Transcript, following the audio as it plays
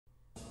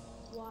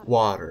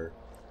water,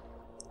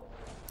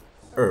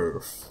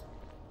 earth,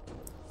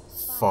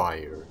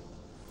 fire,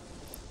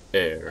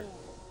 air.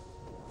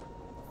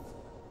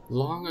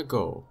 Long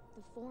ago,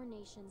 the four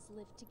nations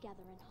lived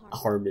together in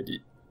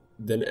harmony.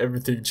 Then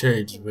everything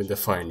changed when the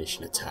Fire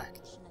Nation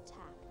attacked.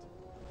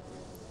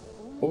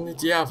 Only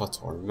the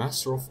Avatar,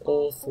 master of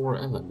all four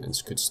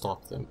elements, could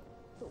stop them.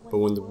 But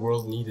when the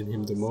world needed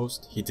him the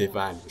most, he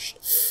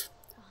vanished.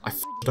 I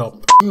f***ed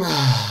up.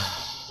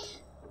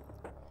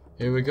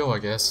 Here we go, I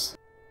guess.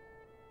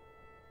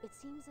 It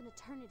seems an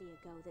eternity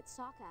ago that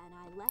Sokka and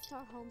I left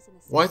our homes in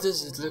the Why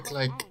does it look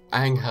like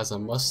Aang has a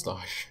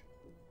mustache?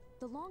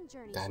 The long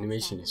journey The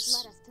animation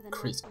is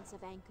crazy.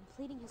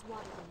 Wait,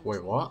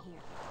 Wait, what?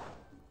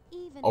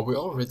 Are we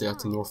already at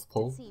the North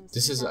Pole?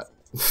 This is a...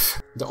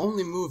 The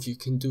only move you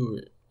can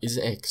do is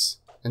X,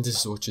 and this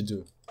is what you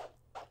do.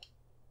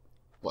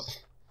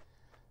 What?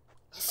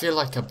 I feel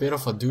like a bit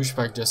of a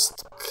douchebag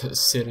just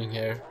sitting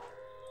here,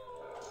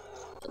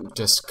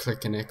 just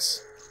clicking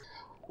X.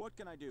 What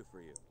can I do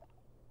for you?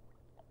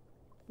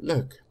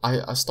 Look,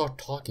 I start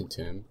talking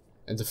to him,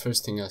 and the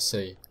first thing I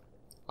say,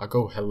 I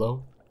go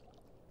hello.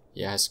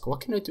 He asks,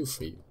 what can I do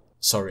for you?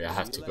 Sorry, I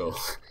have to go.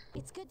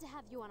 It's good to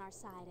have you on our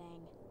side,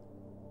 Aang.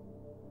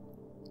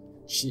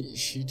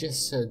 She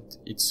just said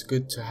it's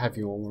good to have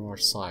you on our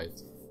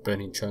side,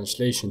 but in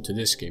translation to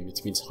this game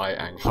it means hi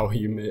Aang,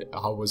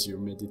 how was your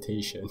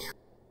meditation?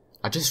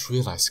 I just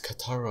realized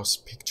Katara's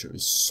picture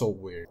is so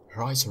weird.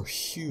 Her eyes are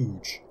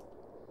huge.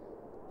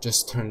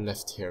 Just turn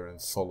left here and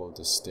follow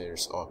the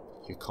stairs up.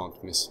 You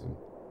can't miss him.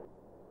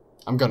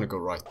 I'm gonna go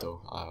right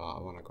though.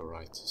 I wanna go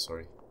right,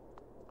 sorry.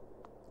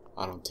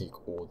 I don't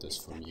take orders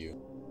from you.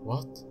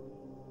 What?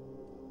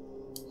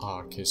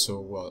 Ah, okay, so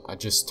well, I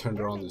just turned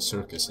around the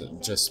circus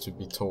just to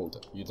be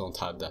told you don't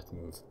have that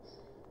move.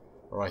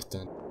 Right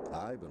then.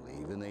 I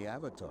believe in the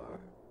Avatar.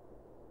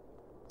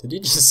 Did he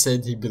just say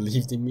he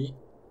believed in me?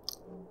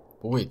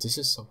 But wait, this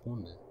is a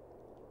woman.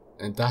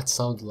 And that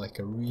sounded like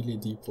a really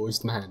deep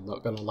voiced man,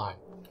 not gonna lie.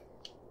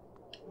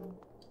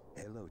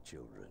 Hello,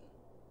 children.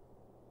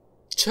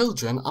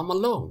 Children, I'm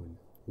alone.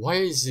 Why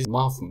is his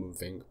mouth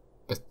moving,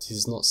 but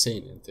he's not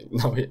saying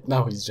anything?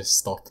 Now he's just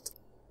stopped.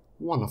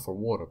 One of our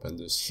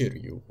waterbenders,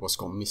 Hiryu, was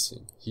gone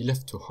missing. He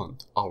left to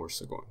hunt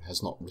hours ago and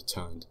has not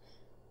returned.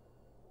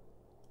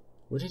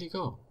 Where did he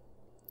go?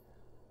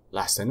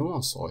 Last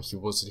anyone saw, he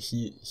was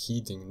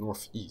heading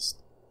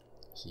northeast.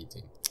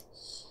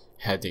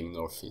 Heading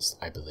northeast,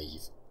 I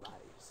believe.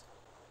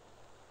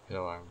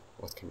 Hello,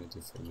 what can I do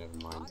for you? Never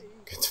mind.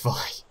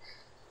 Goodbye.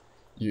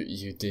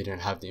 You didn't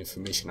have the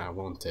information I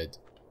wanted.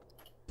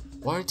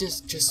 Why are there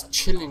just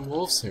chilling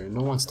wolves here?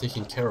 No one's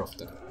taking care of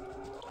them.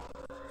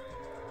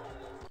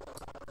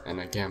 And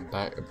again,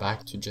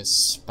 back to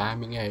just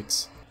spamming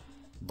eggs.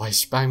 By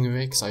spamming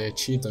eggs, I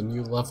achieved a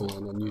new level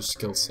and a new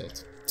skill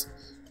set.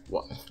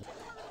 What?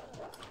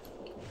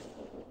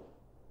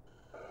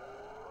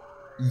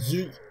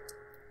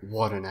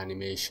 What an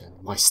animation.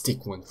 My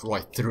stick went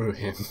right through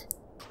him.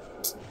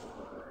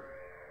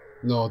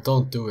 No,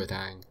 don't do it,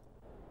 Aang.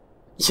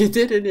 You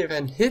didn't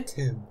even hit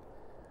him.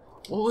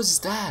 What was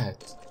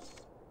that?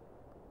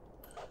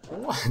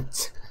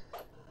 What?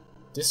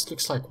 This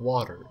looks like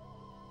water,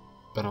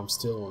 but I'm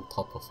still on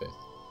top of it.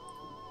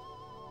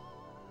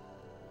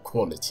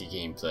 Quality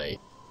gameplay.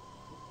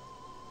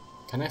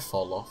 Can I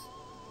fall off?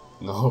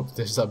 No,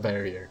 there's a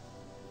barrier.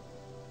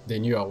 They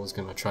knew I was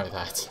gonna try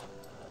that.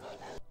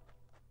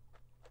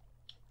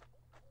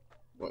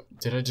 What?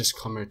 Did I just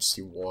come here to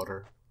see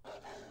water?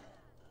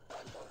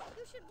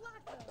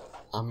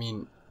 I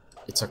mean,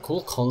 it's a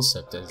cool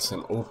concept that it's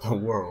an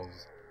open world,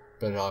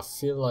 but I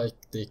feel like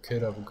they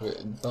could have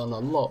done a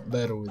lot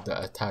better with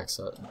the attacks.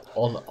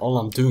 All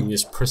I'm doing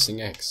is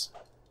pressing X.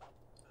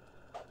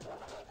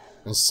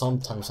 And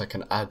sometimes I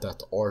can add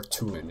that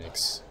R2 and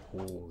X.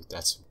 Ooh,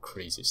 that's some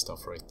crazy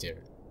stuff right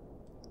there.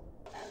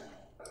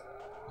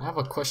 I have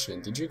a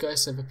question. Did you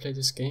guys ever play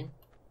this game?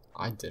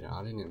 I didn't.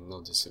 I didn't even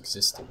know this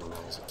existed when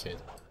I was a kid.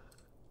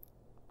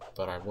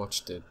 But I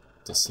watched the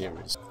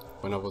series.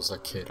 When I was a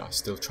kid, I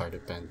still tried to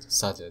bend.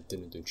 Sadly, I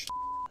didn't do shit.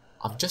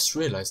 I've just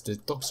realized the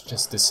dogs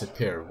just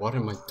disappear. What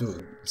am I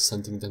doing?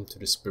 Sending them to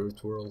the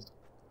spirit world?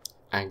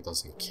 Aang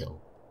doesn't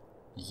kill.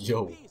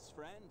 Yo.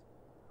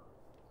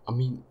 I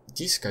mean,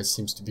 these guys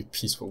seems to be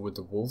peaceful with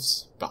the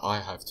wolves, but I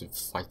have to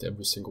fight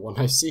every single one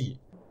I see.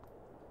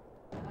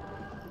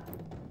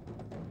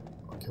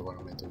 Okay, what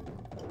am I doing?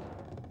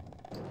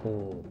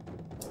 Oh,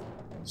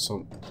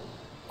 some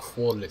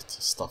quality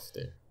stuff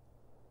there.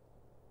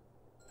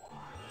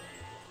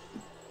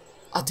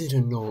 I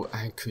didn't know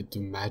Aang could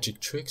do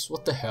magic tricks.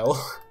 What the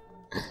hell?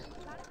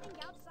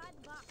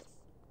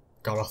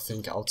 Gotta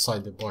think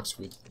outside the box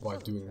while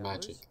doing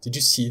magic. Did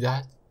you see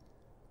that?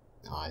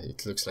 Ah,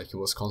 it looks like he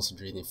was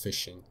concentrating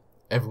fishing.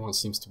 Everyone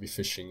seems to be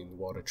fishing in the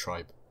water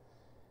tribe.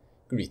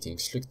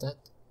 Greetings,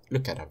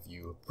 look at our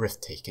view.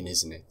 Breathtaking,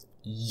 isn't it?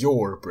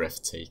 You're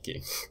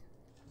breathtaking.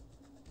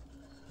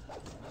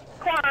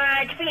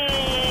 Quad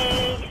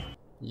feed!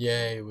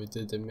 Yay, we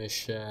did the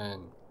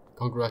mission.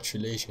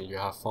 Congratulations, you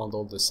have found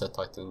all the set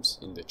items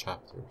in the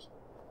chapters.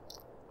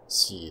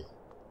 See,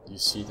 you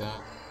see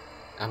that?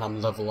 And I'm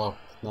level up.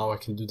 Now I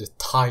can do the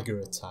tiger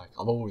attack.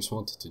 I've always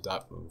wanted to do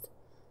that move.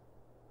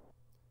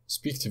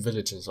 Speak to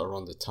villagers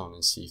around the town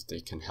and see if they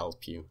can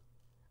help you.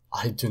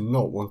 I do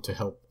not want to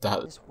help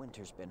that. This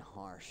winter's been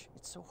harsh.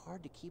 It's so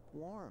hard to keep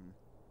warm.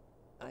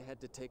 I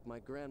had to take my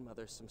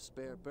grandmother some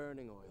spare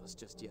burning oils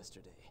just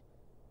yesterday.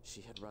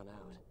 She had run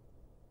out.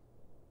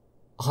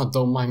 Oh,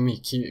 don't mind me.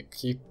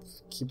 Keep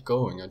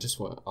going. I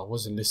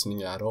wasn't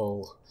listening at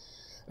all.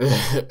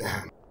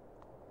 I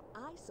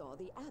saw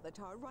the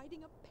Avatar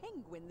riding a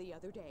penguin the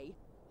other day.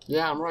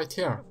 Yeah, I'm right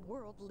here. A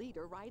world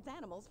leader rides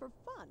animals for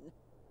fun.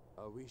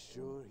 Are we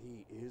sure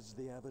he is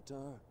the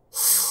Avatar?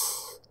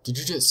 Did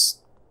you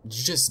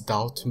just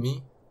doubt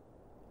me?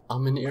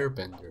 I'm an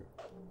airbender.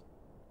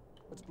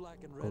 It's black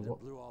and red and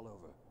blue all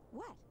over.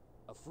 What?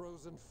 A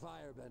frozen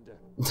firebender.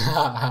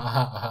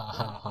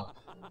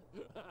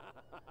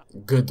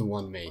 Good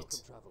one, mate.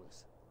 Welcome,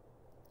 travelers.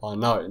 Oh,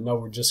 now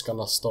we're just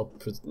gonna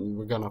stop.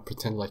 We're gonna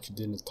pretend like you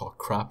didn't talk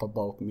crap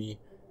about me.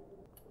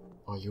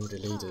 Oh, you're the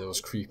lady that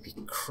was creepy.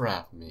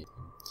 Crap, mate.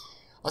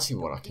 I'll see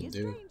what I can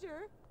do.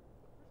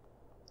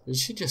 Did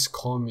she just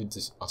call me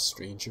a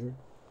stranger?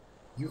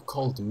 You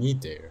called me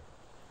there.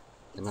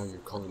 And now you're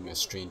calling me a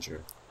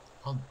stranger.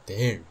 How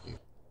dare you?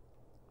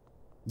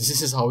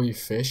 This is how you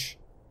fish?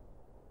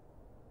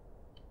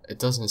 It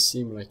doesn't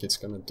seem like it's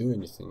gonna do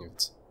anything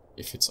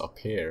if it's up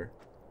here.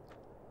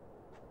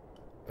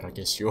 But I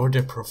guess you're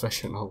the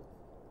professional.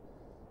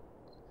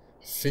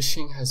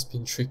 Fishing has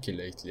been tricky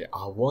lately.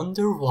 I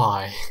wonder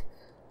why.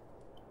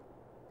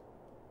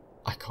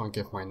 I can't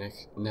get my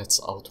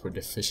nets out where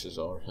the fishes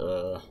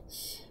are.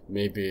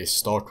 Maybe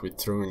start with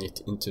throwing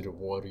it into the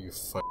water, you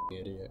fucking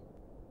idiot.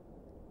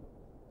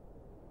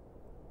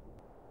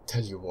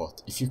 Tell you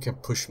what, if you can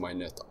push my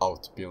net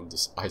out beyond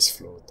this ice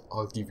float,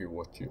 I'll give you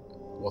what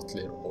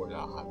little oil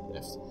I have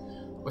left.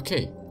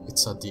 Okay,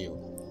 it's a deal.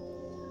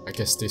 I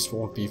guess this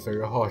won't be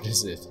very hard,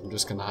 is it? I'm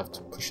just gonna have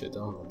to push it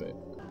down a bit.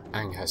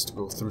 Aang has to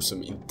go through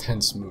some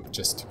intense move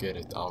just to get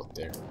it out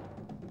there.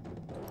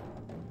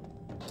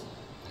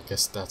 I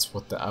guess that's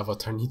what the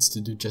Avatar needs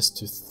to do just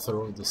to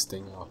throw this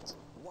thing out.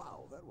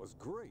 Wow, that was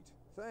great.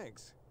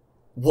 Thanks.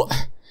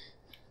 What?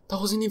 That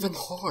wasn't even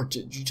hard.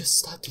 You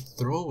just had to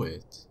throw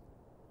it.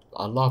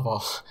 I love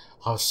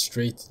how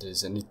straight it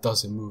is and it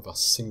doesn't move a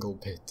single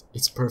bit.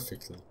 It's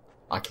perfectly.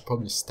 I could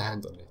probably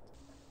stand on it.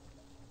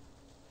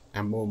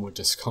 And Momo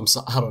just comes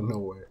out of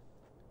nowhere.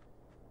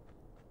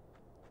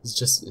 He's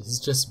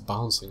just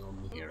bouncing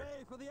on me here.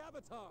 Hooray for the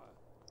Avatar!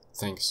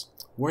 Thanks.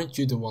 Weren't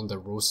you the one that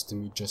roasted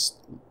me just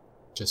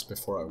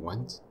before I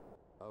went?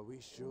 Are we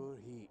sure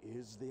he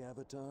is the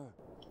Avatar?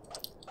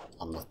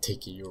 I'm not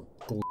taking your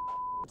bull.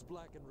 It's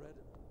black and red.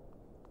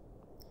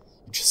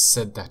 You just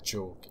said that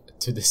joke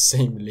to the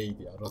same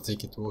lady. I don't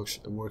think it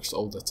works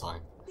all the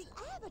time. The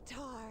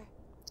Avatar!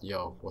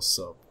 Yo, what's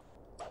up?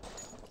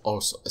 Oh,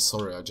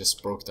 sorry, I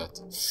just broke that.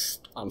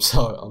 I'm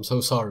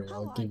so sorry.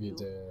 I'll give you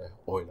the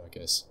oil, I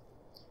guess.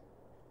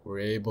 Were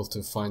you able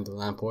to find the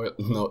lamp oil?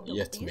 Not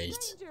yet,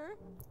 mate.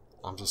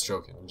 I'm just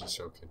joking.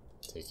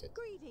 Take it.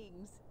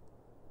 Greetings.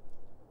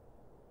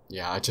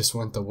 Yeah, I just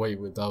went away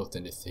without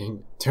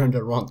anything. Turned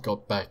around,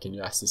 got back, and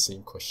you asked the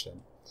same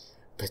question.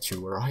 Bet you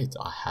were right.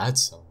 I had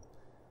some.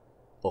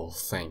 Oh,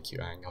 thank you,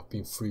 Aang. I've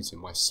been freezing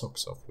my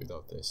socks off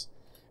without this.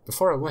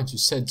 Before I went, you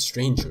said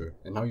stranger,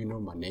 and now you know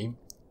my name?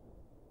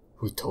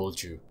 Who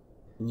told you?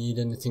 Need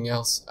anything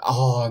else?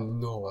 Oh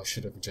no, I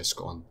should have just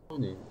gone.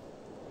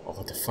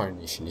 Oh, the Fire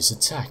Nation is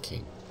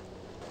attacking.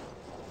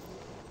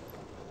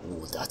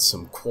 Oh, that's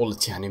some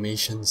quality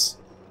animations.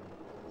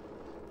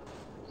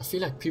 I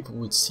feel like people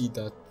would see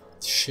that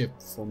ship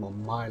from a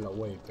mile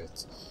away,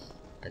 but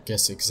I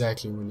guess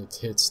exactly when it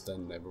hits,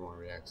 then everyone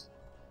reacts.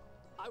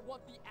 I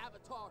want the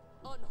Avatar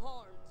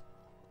unharmed.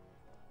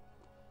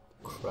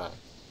 Crap.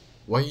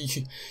 Why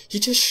he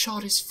just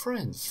shot his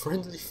friend.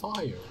 Friendly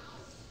fire.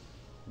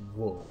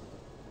 Whoa.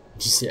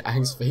 Did you see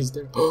Aang's face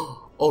there?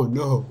 Oh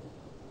no.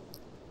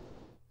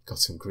 Got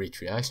some great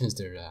reactions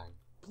there, Aang.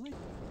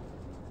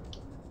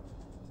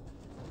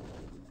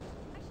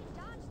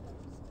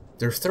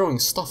 They're throwing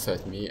stuff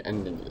at me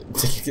and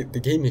the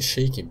game is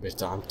shaking,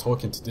 but I'm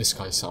talking to this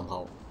guy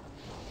somehow.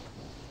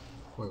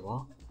 Wait,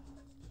 what?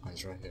 Oh,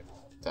 he's right here.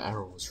 The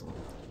arrow was wrong.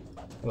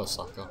 Hello,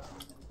 Sokka.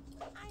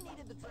 I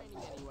needed the training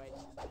anyway.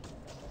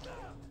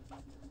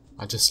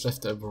 I just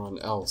left everyone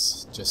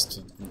else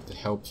just to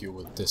help you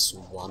with this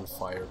one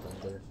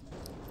firebender.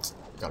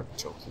 You gotta be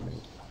joking,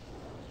 mate.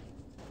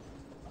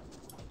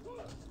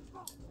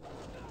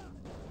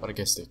 But I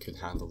guess they could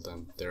handle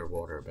them. They're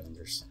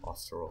waterbenders,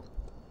 after all.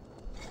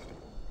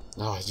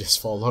 No, I just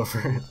fall over.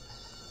 He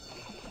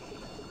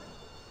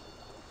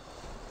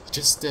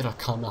just did a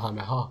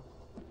Kamehameha.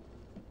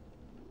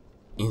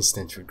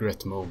 Instant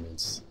regret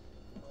moments.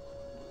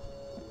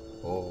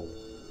 Oh,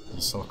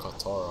 he saw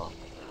Katara.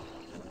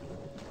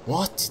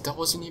 What? That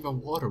wasn't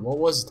even water. What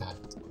was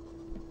that?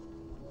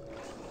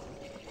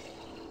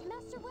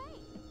 Master Wei.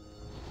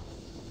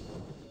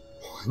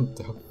 What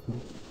the?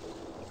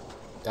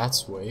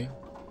 That's way.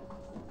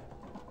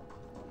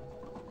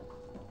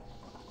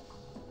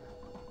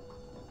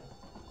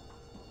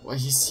 Why,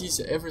 he sees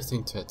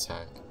everything to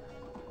attack.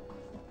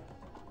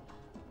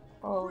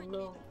 Oh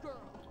no.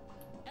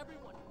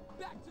 Everyone,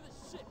 back to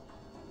the ship.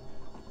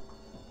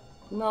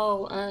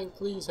 No, Aang,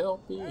 please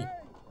help me.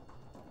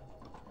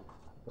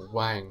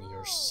 Wang,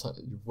 you're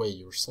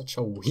such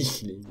a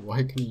weakling.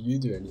 Why can't you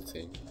do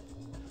anything?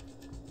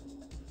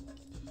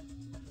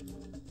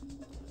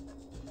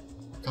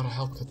 Gotta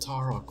help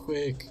Katara,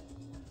 quick.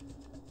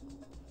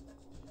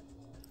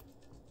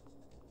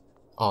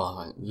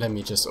 Let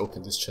me just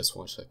open this chest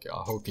one second.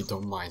 I hope you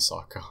don't mind,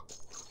 Sokka.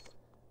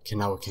 Okay,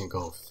 now we can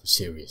go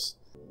serious.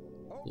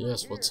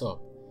 Yes, what's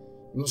up?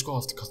 You must go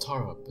after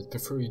Katara, but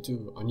before you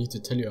do, I need to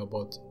tell you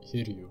about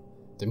Hiryu,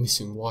 the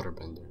missing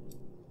waterbender.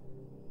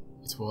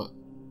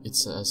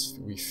 It's as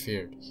we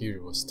feared.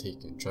 Hiryu was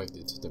taken, dragged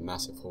into the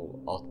massive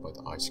hole out by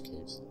the ice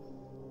caves.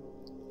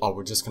 Oh,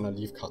 we're just gonna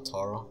leave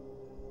Katara?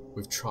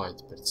 We've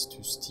tried, but it's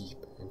too steep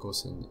and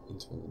goes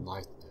into the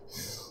night.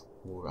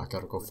 Ooh, I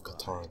gotta go for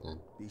Katara then.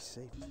 Be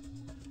safe.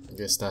 I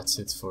guess that's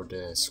it for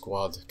the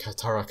squad.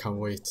 Katara can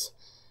wait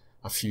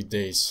a few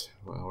days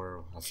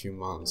or a few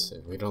months.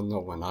 We don't know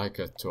when I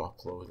get to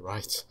upload,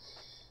 right?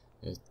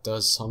 It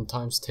does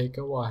sometimes take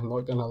a while, I'm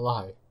not gonna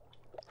lie.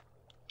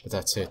 But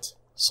that's it.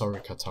 Sorry,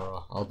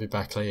 Katara. I'll be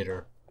back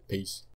later. Peace.